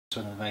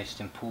One of the most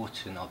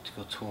important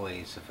optical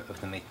toys of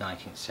the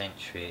mid-19th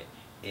century.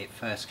 It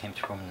first came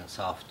to prominence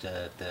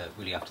after the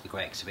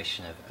Great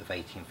Exhibition of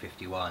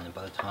 1851, and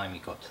by the time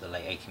you got to the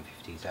late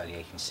 1850s, early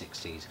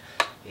 1860s,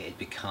 it had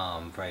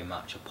become very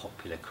much a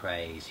popular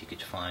craze. You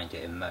could find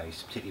it in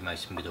particularly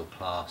most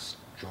middle-class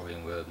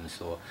drawing rooms,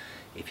 or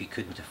if you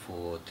couldn't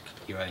afford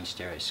your own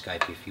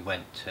stereoscope, if you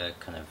went to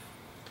kind of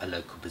a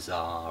local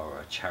bazaar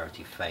or a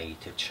charity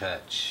fete, a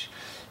church,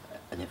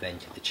 an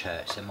event at the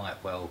church, there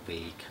might well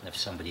be kind of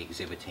somebody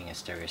exhibiting a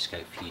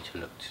stereoscope for you to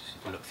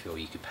look through, or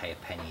you could pay a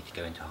penny to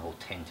go into a whole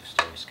tent of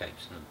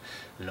stereoscopes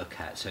and look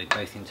at. So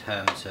both in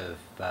terms of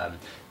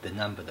the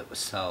number that was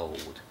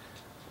sold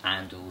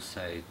and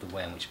also the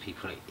way in which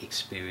people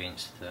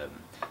experienced them,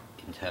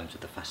 in terms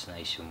of the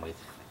fascination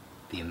with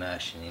the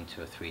immersion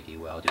into a 3D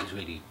world, it was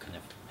really kind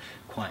of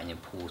quite an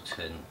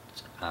important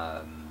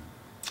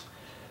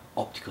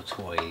optical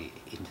toy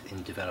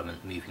in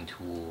development, moving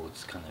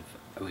towards kind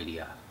of really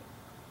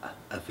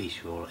a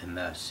visual,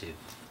 immersive,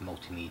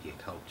 multimedia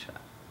culture.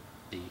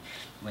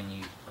 When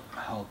you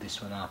hold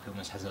this one up, it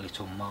almost has a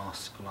little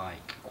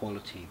mask-like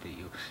quality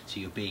that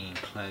you're being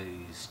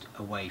enclosed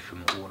away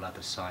from all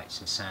other sights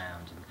and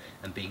sound,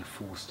 and being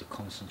forced to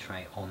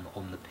concentrate on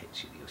the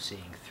picture that you're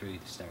seeing through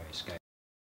the stereoscope.